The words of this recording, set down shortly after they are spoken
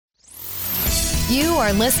You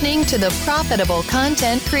are listening to the Profitable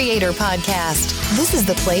Content Creator Podcast. This is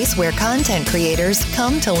the place where content creators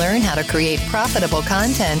come to learn how to create profitable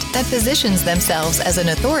content that positions themselves as an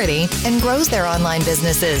authority and grows their online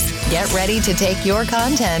businesses. Get ready to take your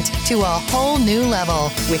content to a whole new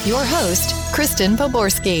level with your host, Kristen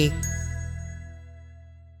Poborski.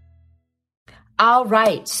 All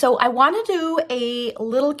right, so I want to do a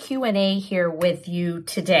little Q&A here with you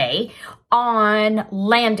today on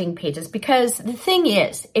landing pages, because the thing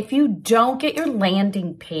is, if you don't get your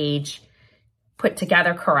landing page put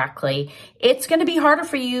together correctly, it's going to be harder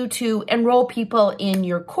for you to enroll people in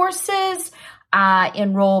your courses,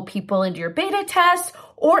 enroll people into your beta tests,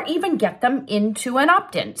 or even get them into an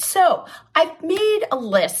opt-in. So I've made a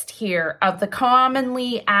list here of the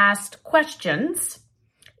commonly asked questions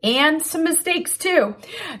and some mistakes too,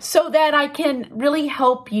 so that I can really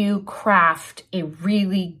help you craft a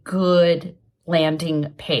really good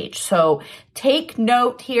landing page. So take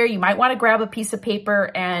note here. You might want to grab a piece of paper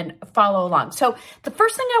and follow along. So the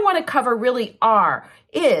first thing I want to cover really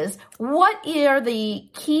is what are the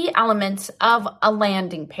key elements of a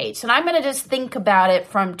landing page? And I'm going to just think about it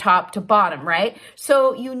from top to bottom, right?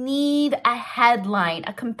 So you need a headline,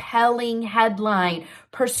 a compelling headline,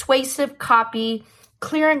 persuasive copy,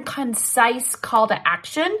 clear and concise call to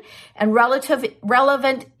action, and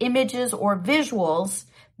relevant images or visuals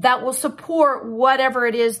that will support whatever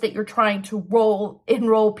it is that you're trying to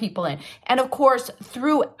enroll people in. And of course,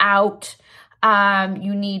 throughout,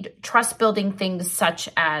 you need trust building things such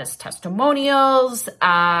as testimonials,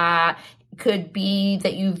 could be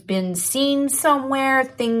that you've been seen somewhere,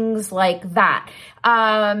 things like that.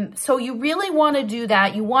 So you really want to do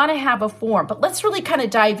that. You want to have a form, but let's really kind of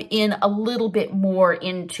dive in a little bit more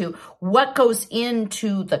into what goes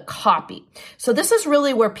into the copy. So this is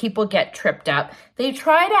really where people get tripped up. They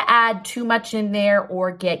try to add too much in there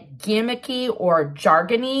or get gimmicky or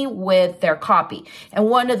jargony with their copy. And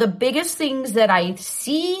one of the biggest things that I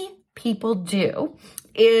see people do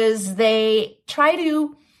is they try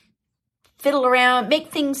to fiddle around,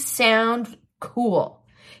 make things sound cool.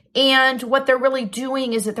 And what they're really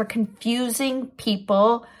doing is that they're confusing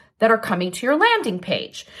people that are coming to your landing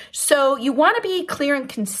page. So you want to be clear and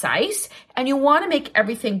concise, and you want to make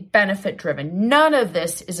everything benefit driven. None of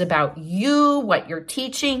this is about you, what you're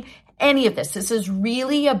teaching, any of this. This is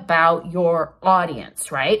really about your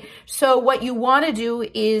audience, right? So what you want to do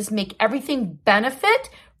is make everything benefit,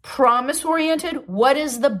 promise oriented. What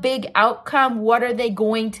is the big outcome? What are they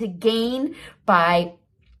going to gain by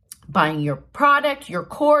buying your product, your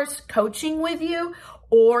course, coaching with you,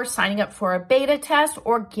 or signing up for a beta test,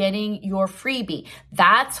 or getting your freebie?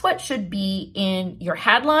 That's what should be in your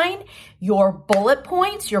headline, your bullet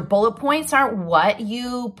points. Your bullet points aren't what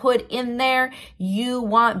you put in there. You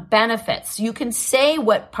want benefits. You can say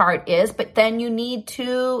what part is, but then you need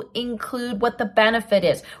to include what the benefit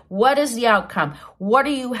is. What is the outcome? What are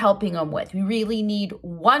you helping them with? You really need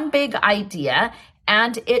one big idea,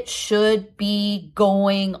 and it should be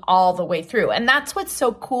going all the way through. And that's what's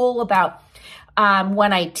so cool about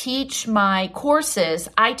when I teach my courses.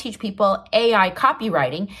 I teach people AI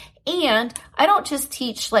copywriting, and I don't just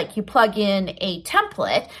teach like you plug in a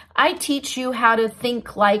template. I teach you how to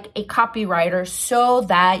think like a copywriter so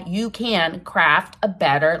that you can craft a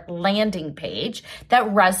better landing page that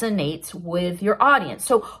resonates with your audience.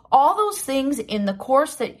 So all those things in the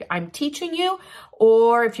course that I'm teaching you,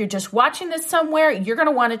 or if you're just watching this somewhere, you're going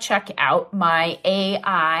to want to check out my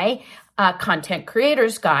AI Content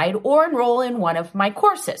Creators Guide or enroll in one of my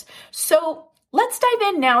courses. So let's dive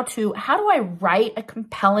in now to how do I write a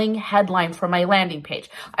compelling headline for my landing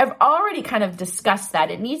page? I've already kind of discussed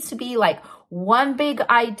that. It needs to be like one big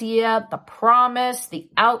idea, the promise, the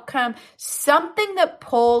outcome, something that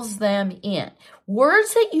pulls them in.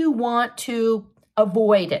 Words that you want to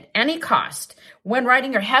avoid at any cost when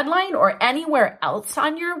writing your headline or anywhere else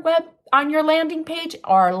on your landing page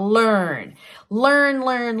are learn.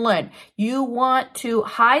 You want to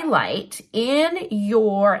highlight in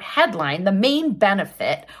your headline the main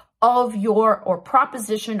benefit of your or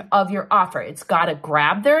proposition of your offer. It's got to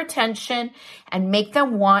grab their attention and make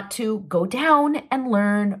them want to go down and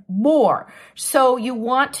learn more. So you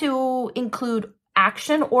want to include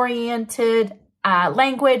action-oriented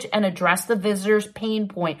language and address the visitor's pain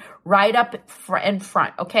point right up in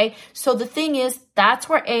front, okay? So the thing is, that's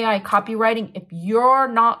where AI copywriting, if you're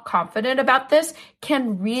not confident about this,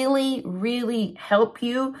 can really, really help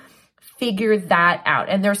you figure that out.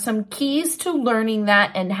 And there's some keys to learning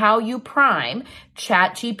that and how you prime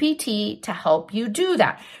ChatGPT to help you do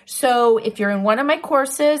that. So if you're in one of my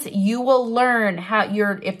courses, you will learn how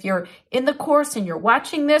if you're in the course and you're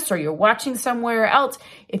watching this or you're watching somewhere else,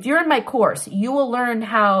 if you're in my course, you will learn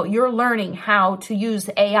you're learning how to use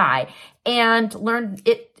AI and learn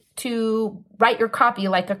it to write your copy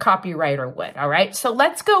like a copywriter would. All right. So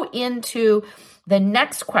let's go into the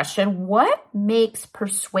next question. What makes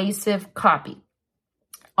persuasive copy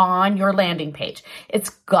on your landing page? It's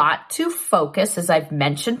got to focus, as I've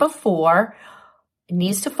mentioned before, it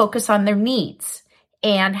needs to focus on their needs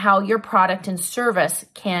and how your product and service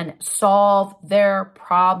can solve their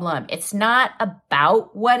problem. It's not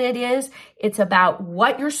about what it is. It's about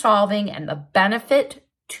what you're solving and the benefit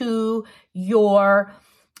to your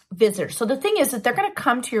visitors. So the thing is that they're going to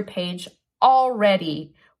come to your page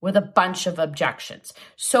already with a bunch of objections.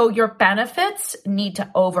 So your benefits need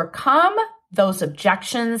to overcome those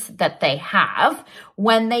objections that they have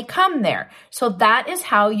when they come there. So that is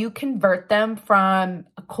how you convert them from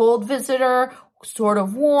a cold visitor, sort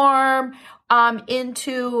of warm,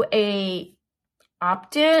 into a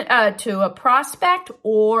opt-in, to a prospect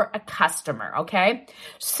or a customer. Okay.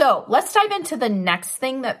 So let's dive into the next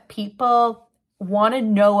thing that people want to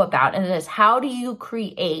know about, and it is, how do you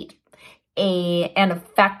create an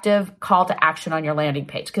effective call to action on your landing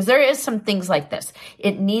page? Because there is some things like this.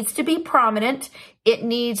 It needs to be prominent. It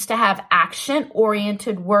needs to have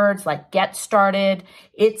action-oriented words like get started,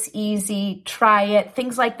 it's easy, try it,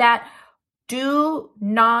 things like that. Do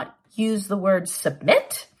not use the word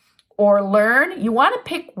submit or learn. You want to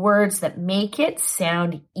pick words that make it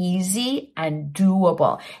sound easy and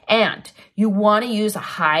doable. And you want to use a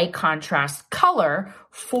high contrast color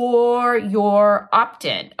for your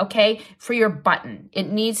opt-in, okay? For your button.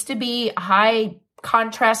 It needs to be high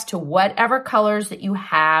contrast to whatever colors that you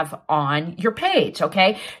have on your page,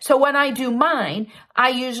 okay? So when I do mine, I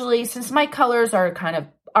usually, since my colors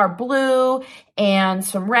are blue and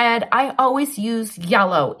some red, I always use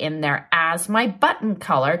yellow in there as my button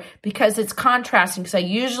color because it's contrasting, because I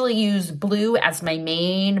usually use blue as my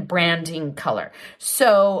main branding color.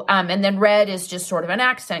 So, and then red is just sort of an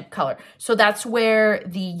accent color. So that's where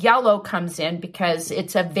the yellow comes in, because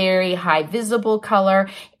it's a very high visible color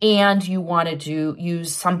and you want to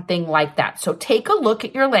use something like that. So take a look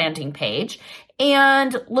at your landing page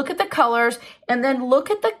and look at the colors, and then look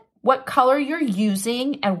at what color you're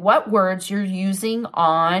using and what words you're using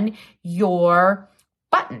on your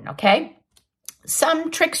button, okay?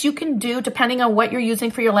 Some tricks you can do depending on what you're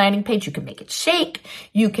using for your landing page. You can make it shake,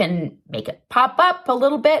 you can make it pop up a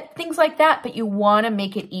little bit, things like that, but you want to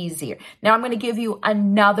make it easier. Now I'm going to give you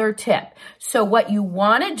another tip. So what you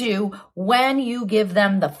want to do when you give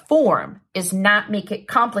them the form is not make it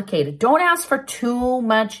complicated. Don't ask for too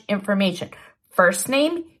much information. First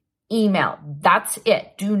name, email. That's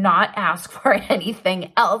it. Do not ask for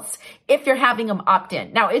anything else if you're having them opt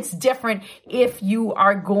in. Now, it's different if you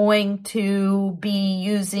are going to be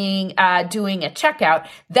doing a checkout,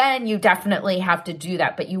 then you definitely have to do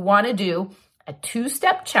that. But you want to do a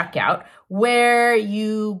 2-step checkout where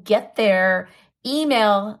you get their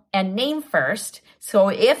email and name first. So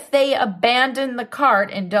if they abandon the cart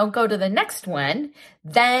and don't go to the next one,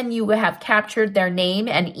 then you will have captured their name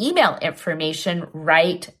and email information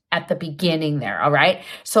right at the beginning there. All right.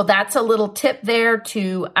 So that's a little tip there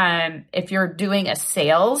to, if you're doing a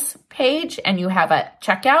sales page and you have a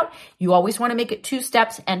checkout, you always want to make it 2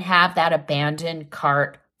 steps and have that abandoned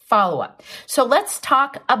cart follow-up. So let's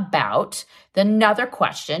talk about another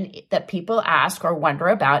question that people ask or wonder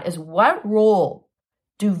about is, what role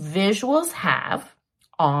do visuals have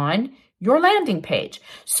on your landing page?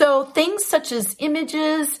 So things such as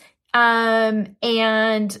images and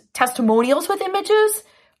testimonials with images,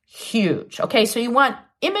 huge. Okay, so you want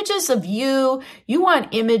images of you want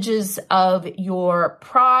images of your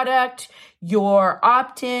product, your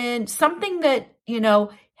opt-in, something that,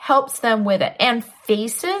 helps them with it. And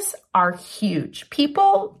faces are huge.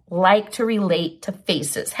 People like to relate to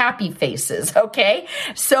faces, happy faces, okay?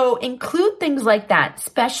 So include things like that,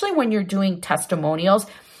 especially when you're doing testimonials.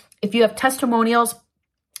 If you have testimonials,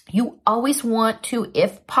 you always want to,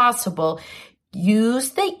 if possible,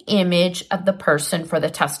 use the image of the person for the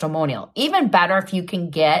testimonial. Even better if you can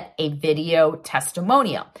get a video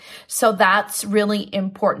testimonial. So that's really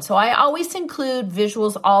important. So I always include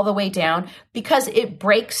visuals all the way down because it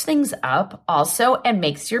breaks things up also and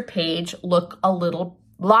makes your page look a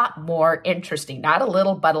lot more interesting. Not a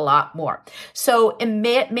little, but a lot more. So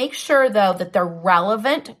make sure though that they're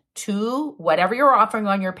relevant to whatever you're offering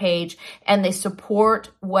on your page, and they support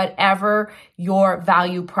whatever your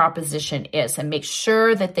value proposition is, and make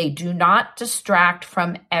sure that they do not distract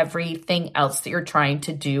from everything else that you're trying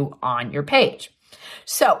to do on your page.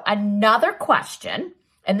 So another question,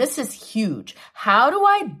 and this is huge. How do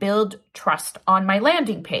I build trust on my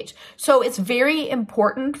landing page? So it's very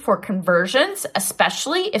important for conversions,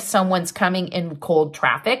 especially if someone's coming in cold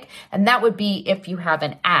traffic. And that would be if you have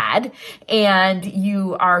an ad and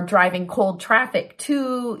you are driving cold traffic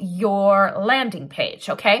to your landing page.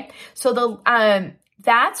 Okay. So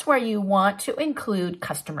that's where you want to include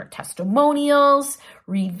customer testimonials,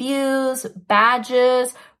 reviews,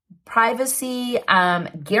 badges, privacy,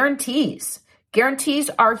 guarantees. Guarantees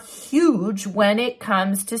are huge when it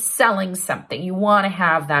comes to selling something. You want to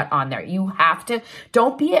have that on there.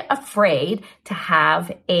 Don't be afraid to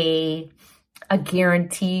have a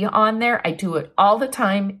guarantee on there. I do it all the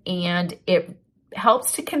time, and it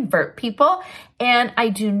helps to convert people. And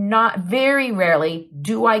very rarely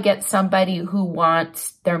do I get somebody who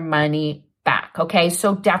wants their money back. Okay.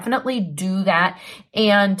 So definitely do that.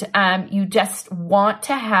 And you just want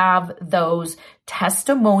to have those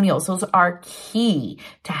testimonials. Those are key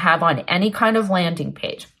to have on any kind of landing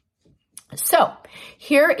page. So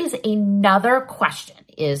here is another question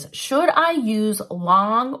is, should I use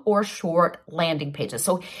long or short landing pages?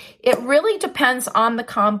 So it really depends on the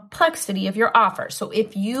complexity of your offer. So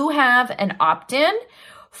if you have an opt-in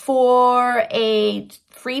for a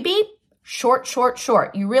freebie, short.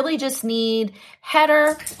 You really just need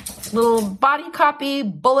header, little body copy,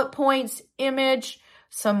 bullet points, image,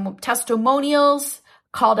 some testimonials,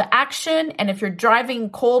 call to action. And if you're driving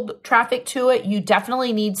cold traffic to it, you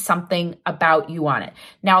definitely need something about you on it.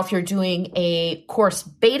 Now, if you're doing a course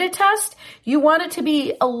beta test, you want it to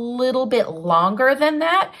be a little bit longer than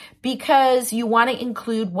that because you want to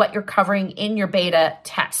include what you're covering in your beta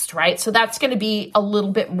test, right? So that's going to be a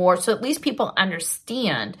little bit more. So at least people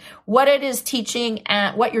understand what it is teaching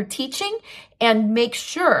and what you're teaching, and make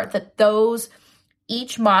sure that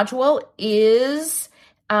each module is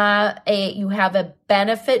you have a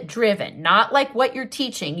benefit driven, not like what you're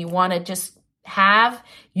teaching. You want to just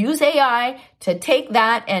use AI to take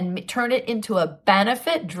that and turn it into a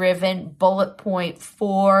benefit driven bullet point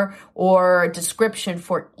or description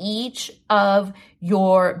for each of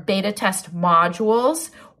your beta test modules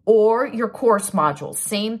or your course modules.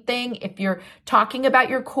 Same thing. If you're talking about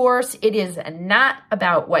your course, it is not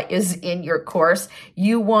about what is in your course.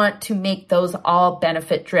 You want to make those all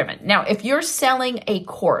benefit driven. Now, if you're selling a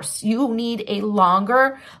course, you need a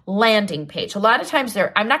longer landing page. A lot of times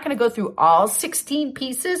I'm not going to go through all 16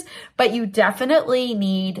 pieces, but you definitely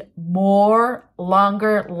need longer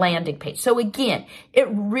landing page. So again, it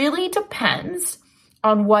really depends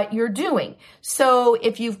on what you're doing. So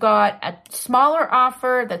if you've got a smaller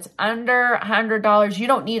offer that's under $100, you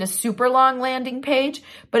don't need a super long landing page.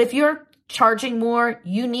 But if you're charging more,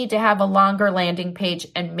 you need to have a longer landing page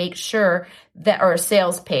and make sure or a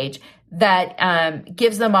sales page that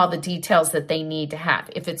gives them all the details that they need to have.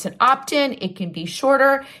 If it's an opt-in, it can be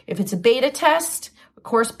shorter. If it's a beta test, a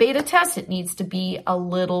course beta test, it needs to be a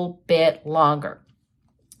little bit longer.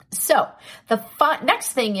 So the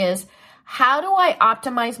next thing is, how do I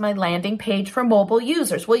optimize my landing page for mobile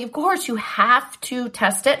users? Well, of course, you have to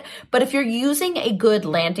test it, but if you're using a good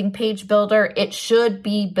landing page builder, it should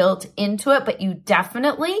be built into it, but you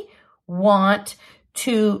definitely want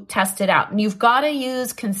to test it out. And you've got to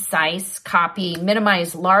use concise copy,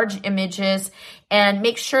 minimize large images, and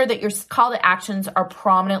make sure that your call to actions are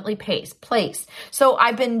prominently placed. So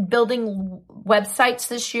I've been building websites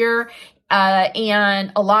this year,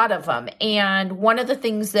 and a lot of them. And one of the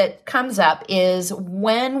things that comes up is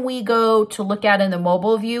when we go to look at in the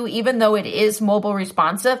mobile view, even though it is mobile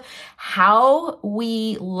responsive, how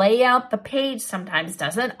we lay out the page sometimes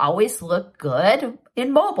doesn't always look good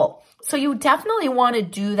in mobile. So you definitely want to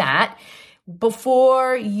do that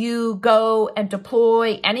before you go and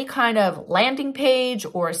deploy any kind of landing page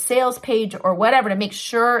or sales page or whatever, to make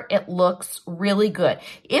sure it looks really good.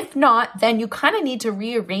 If not, then you kind of need to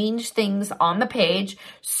rearrange things on the page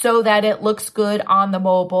so that it looks good on the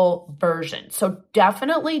mobile version. So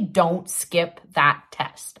definitely don't skip that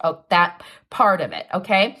that part of it.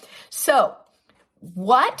 Okay. So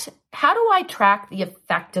how do I track the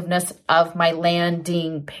effectiveness of my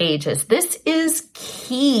landing pages? This is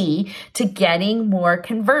key to getting more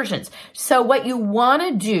conversions. So what you want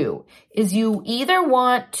to do is you either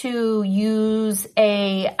want to use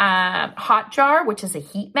a Hotjar, which is a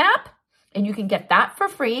heat map, and you can get that for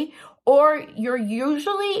free, or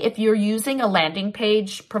if you're using a landing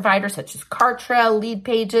page provider such as Kartra, Lead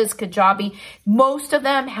Pages, Kajabi, most of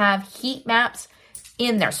them have heat maps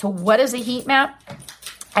in there. So what is a heat map?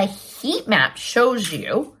 A heat map shows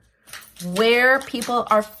you where people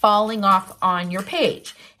are falling off on your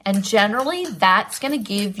page. And generally, that's going to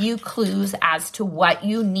give you clues as to what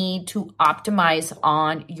you need to optimize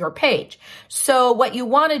on your page. So what you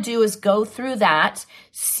want to do is go through that,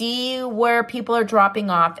 see where people are dropping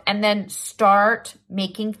off, and then start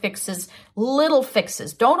making fixes, little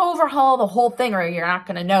fixes. Don't overhaul the whole thing or you're not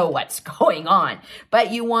going to know what's going on.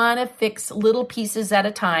 But you want to fix little pieces at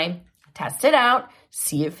a time, test it out,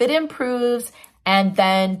 see if it improves, and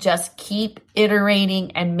then just keep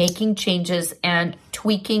iterating and making changes and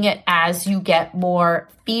tweaking it as you get more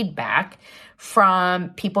feedback from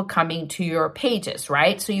people coming to your pages,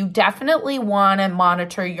 right? So you definitely want to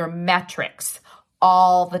monitor your metrics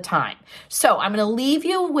all the time. So I'm going to leave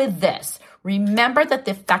you with this. Remember that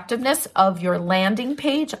the effectiveness of your landing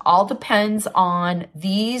page all depends on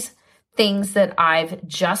these things that I've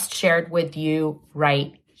just shared with you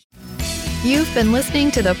right. You've been listening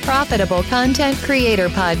to the Profitable Content Creator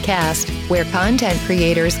Podcast, where content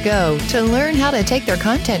creators go to learn how to take their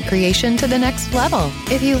content creation to the next level.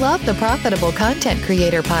 If you love the Profitable Content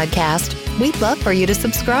Creator Podcast, we'd love for you to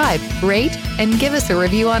subscribe, rate, and give us a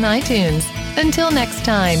review on iTunes. Until next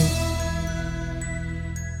time.